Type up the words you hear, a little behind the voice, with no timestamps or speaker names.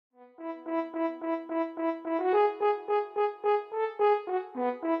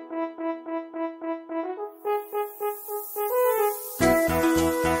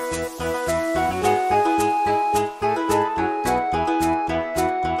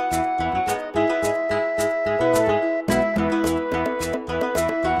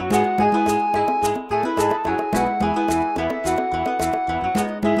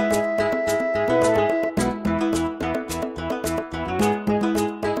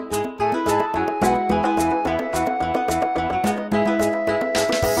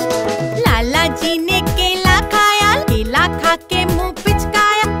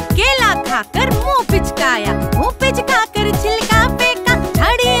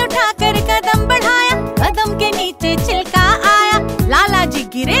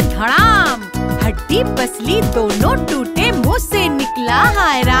हड्डी पसली दोनों टूटे, मुंह से निकला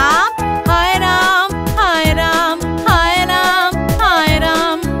हाय राम, हाय राम, हाय राम, हाय राम, हाय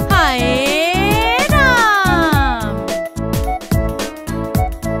राम, हाय राम।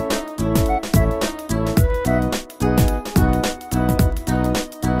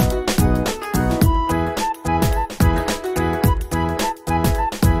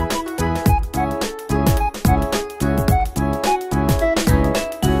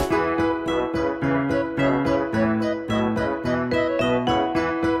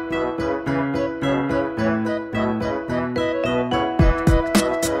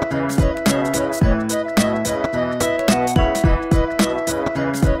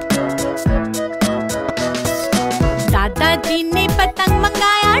 दादाजी ने पतंग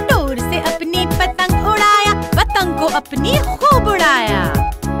मंगाया, डोर से अपनी पतंग उड़ाया, पतंग को अपनी खूब उड़ाया।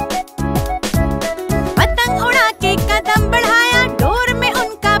 पतंग उड़ा के कदम बढ़ाया, डोर में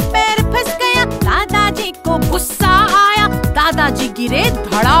उनका पैर फंस गया। दादाजी को गुस्सा आया, दादाजी गिरे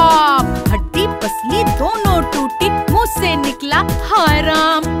धड़ाम, हड्डी पसली दोनों टूटी, मुंह से निकला हाय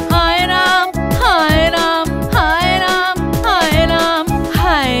राम, हाय राम, हाय राम, हाय राम, हाय राम,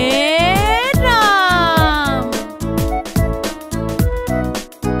 हाय राम।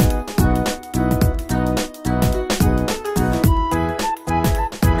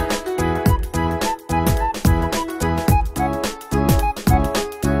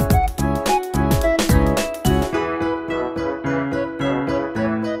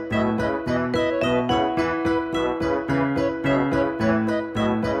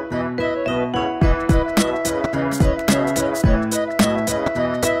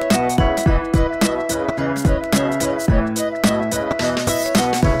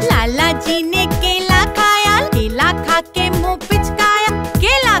 लालाजी ने केला खाया, केला खा के मुंह पिचकाया,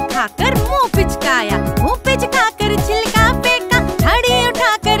 केला खाकर मुंह पिचकाया, मुंह पिचकाकर छिलका फेंका, छड़ी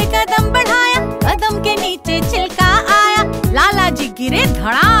उठाकर कदम बढ़ाया, कदम के नीचे छिलका आया। लालाजी गिरे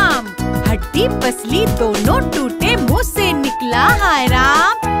धड़ाम, हड्डी पसली दोनों टूटे, मुंह से निकला हाय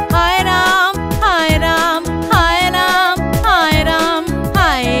राम, हाय राम, हाय राम, हाय राम, हाय राम,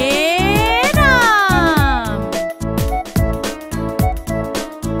 हाय राम।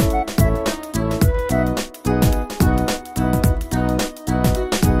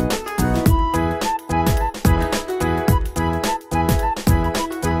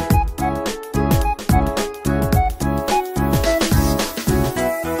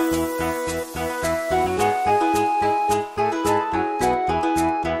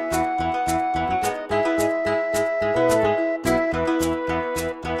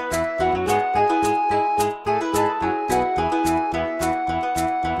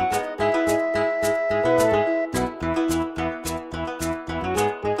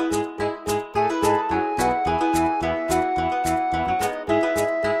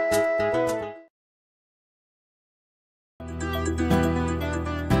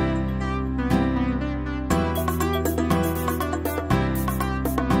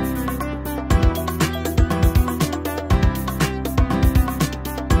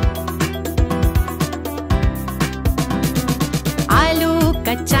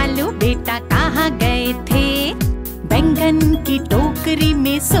 चालू बेटा कहाँ गए थे, बैंगन की टोकरी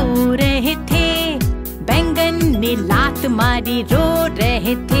में सो रहे थे, बैंगन ने लात मारी रो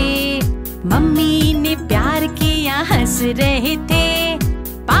रहे थे, मम्मी ने प्यार किया हंस रहे थे,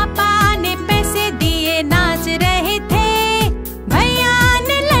 पापा ने पैसे दिए नाच रहे थे, भैया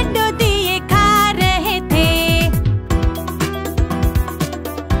ने लड्डू दिए खा रहे थे।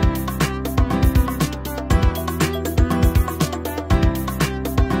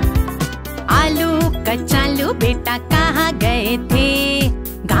 कचालू बेटा कहाँ गए थे,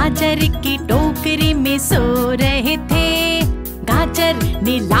 गाजर की टोकरी में सो रहे थे, गाजर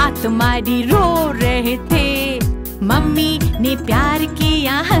ने लात मारी रो रहे थे, मम्मी ने प्यार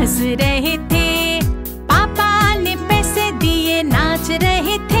किया हंस रहे थे, पापा ने पैसे दिए नाच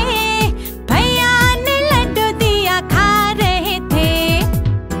रहे थे, भैया ने लड्डू दिया खा रहे थे।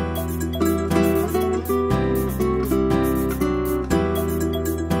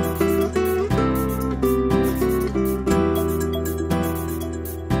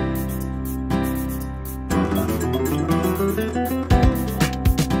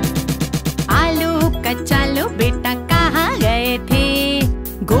 कचालू बेटा कहाँ गए थे,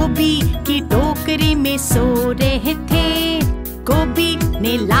 गोभी की टोकरी में सो रहे थे, गोभी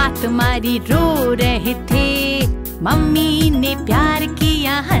ने लात मारी रो रहे थे, मम्मी ने प्यार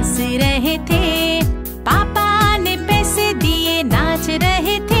किया हंस रहे थे, पापा ने पैसे दिए नाच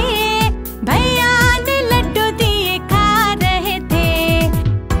रहे थे, भैया ने लड्डू दिए खा रहे थे।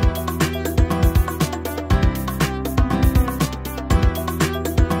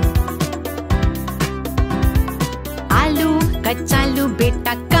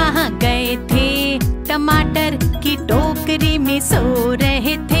 सो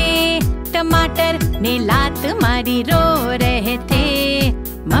रहे थे। टमाटर ने लात मारी रो रहे थे।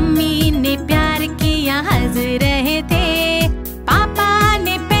 मम्मी ने प्यार किया हंस रहे थे। पापा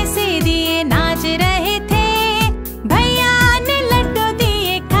ने पैसे दिए नाच रहे थे। भैया ने लड्डू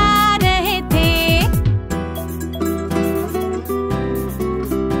दिए खा रहे थे।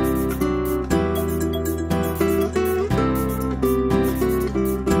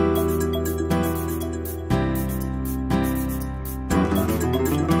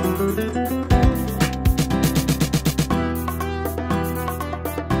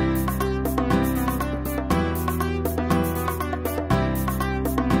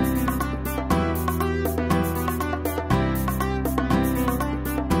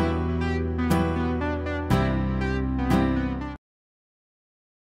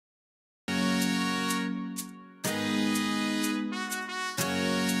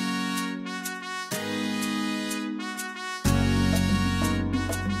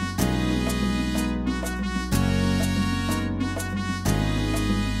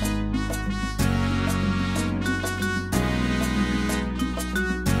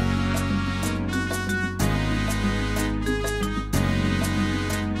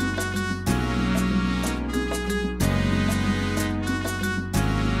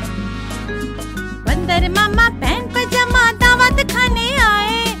 बंदर मामा पैंट पजामा दावत खाने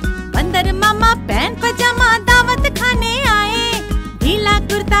आए। बंदर मामा पैंट पजामा दावत खाने आए। ढीला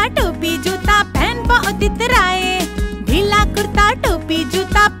कुर्ता टोपी जूता पहन बहुत इतराए। ढीला कुर्ता टोपी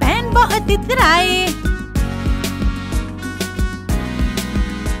जूता पहन बहुत इतराए।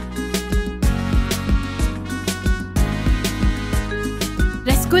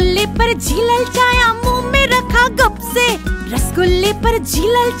 रसगुल्ले पर झीलल चाया मुंह में रखा गप से। रसगुल्ले पर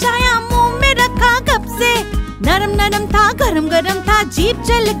झीलल चाया मुंह में रखा गप से। नरम नरम था गरम गरम था जीभ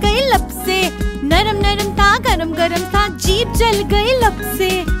जल गई लब से। नरम नरम था गरम गरम था जीभ जल गई लब से।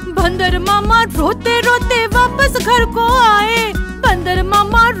 बंदर मामा रोते रोते वापस घर को आए। बंदर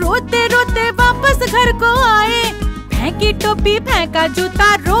मामा रोते रोते वापस घर को आए। फेंकी टोपी फेंका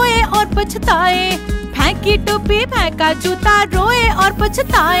जूता रोए और पछताए। फेंकी टोपी फेंका जूता रोए और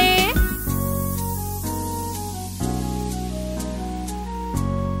पछताए।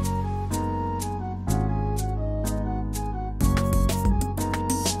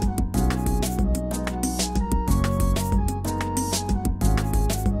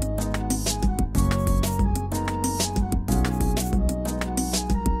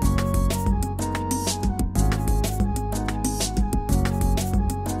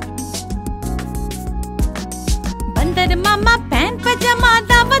 बंदर मामा पैंट पजामा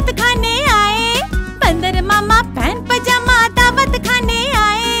दावत खाने आए। बंदर मामा पैंट पजामा दावत खाने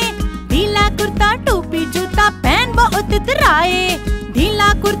आए। ढीला कुर्ता टोपी जूता पहन बहुत इतराए।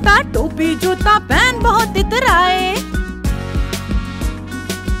 ढीला कुर्ता टोपी जूता पहन बहुत इतराए।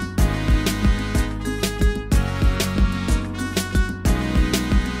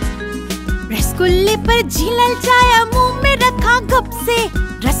 रसगुल्ले पर झीलल चाया मुंह में रखा गप से।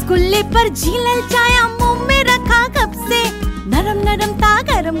 रसगुल्ले पर झीलल चाया मुंह में रखा गप से। नरम नरम था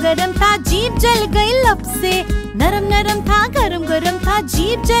गरम गरम था जीभ जल गई लब से। नरम नरम था गरम गरम था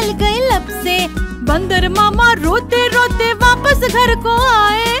जीभ जल गई लब से। बंदर मामा रोते रोते वापस घर को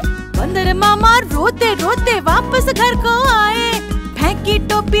आए। बंदर मामा रोते रोते वापस घर को आए। फेंकी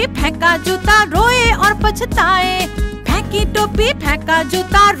टोपी फेंका जूता रोए और पछताए। फेंकी टोपी फेंका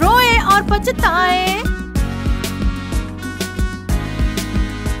जूता रोए और पछताए।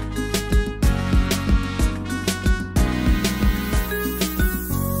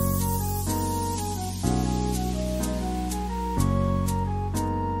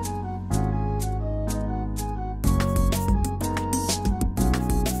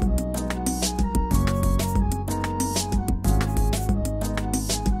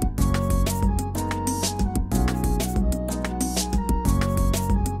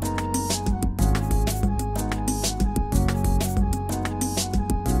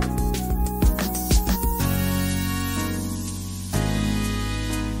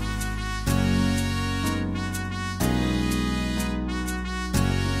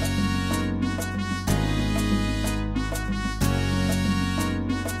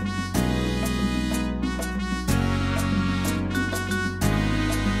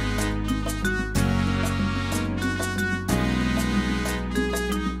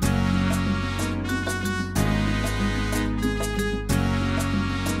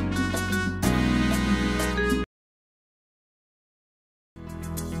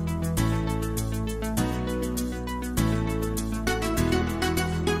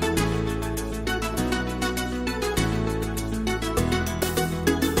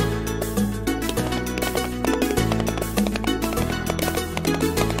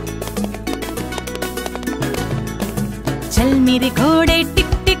 मेरे घोड़े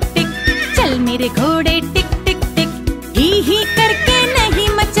टिक टिक टिक, चल मेरे घोड़े टिक टिक टिक, ही करके नहीं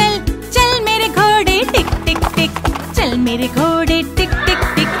मचल, चल मेरे घोड़े टिक टिक टिक, चल मेरे घोड़े टिक टिक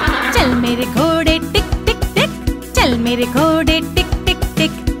टिक, चल मेरे घोड़े टिक टिक टिक, चल मेरे घोड़े टिक टिक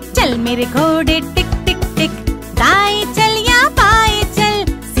टिक, चल मेरे घोड़े टिक टिक टिक। दाएं चल या बाएं चल,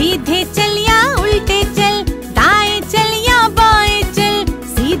 सीधे चल या उल्टे चल, दाएं चल या बाएं चल,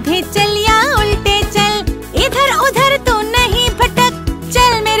 सीधे चल या उल्टे चल, इधर उधर तू नहीं भटक,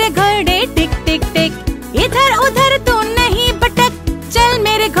 चल मेरे घोड़े टिक टिक टिक, इधर उधर तू नहीं भटक, चल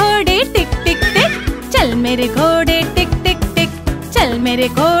मेरे घोड़े टिक टिक टिक, चल मेरे घोड़े टिक टिक टिक, चल मेरे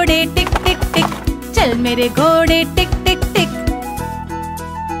घोड़े टिक टिक टिक, चल मेरे घोड़े टिक टिक टिक।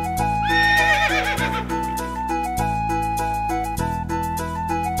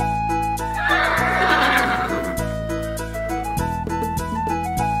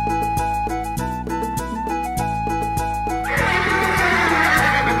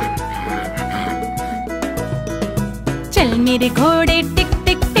 चल मेरे घोड़े टिक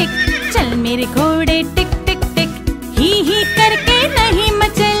टिक टिक, चल मेरे घोड़े टिक टिक टिक, ही करके नहीं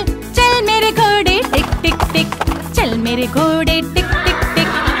मचल, चल मेरे घोड़े टिक टिक टिक, चल मेरे घोड़े टिक टिक टिक,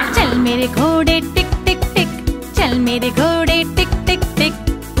 चल मेरे घोड़े टिक टिक टिक, चल मेरे घोड़े टिक टिक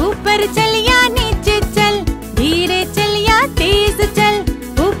टिक। ऊपर चल या नीचे चल, धीरे चल या तेज चल,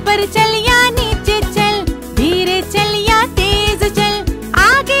 ऊपर चल या नीचे चल, धीरे चल या तेज चल,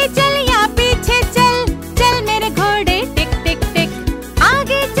 आगे चल या पीछे चल, चल मेरे घोड़े टिक टिक टिक,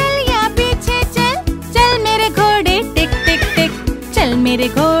 आगे चल या पीछे चल, चल मेरे घोड़े टिक टिक टिक, चल मेरे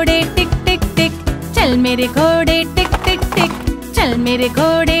घोड़े टिक टिक टिक, चल मेरे घोड़े टिक टिक टिक, चल मेरे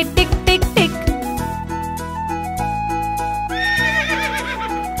घोड़े टिक टिक टिक।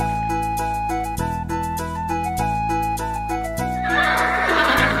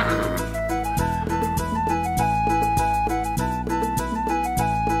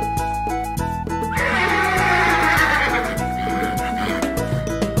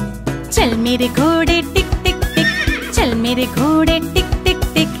 चल मेरे घोड़े टिक टिक टिक, चल मेरे घोड़े टिक टिक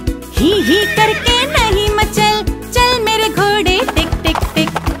टिक, ही करके नहीं मचल, चल मेरे घोड़े टिक टिक टिक,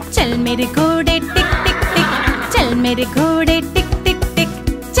 चल मेरे घोड़े टिक टिक टिक, चल मेरे घोड़े टिक टिक टिक,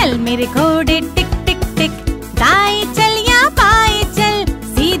 चल मेरे घोड़े टिक टिक टिक। दाएं चल या बाएं चल,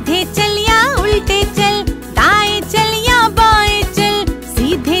 सीधे चल या उल्टे चल, दाएं चल या बाएं चल,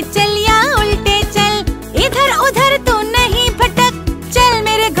 सीधे चल या उल्टे चल, इधर उधर तू नहीं भटक, चल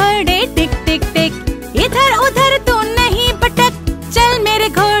मेरे घोड़े टिक टिक टिक, इधर उधर तू नहीं भटक, चल मेरे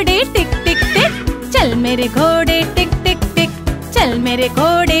घोड़े टिक टिक टिक, चल मेरे घोड़े टिक टिक टिक, चल मेरे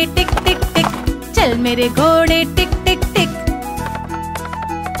घोड़े टिक टिक टिक, चल मेरे घोड़े टिक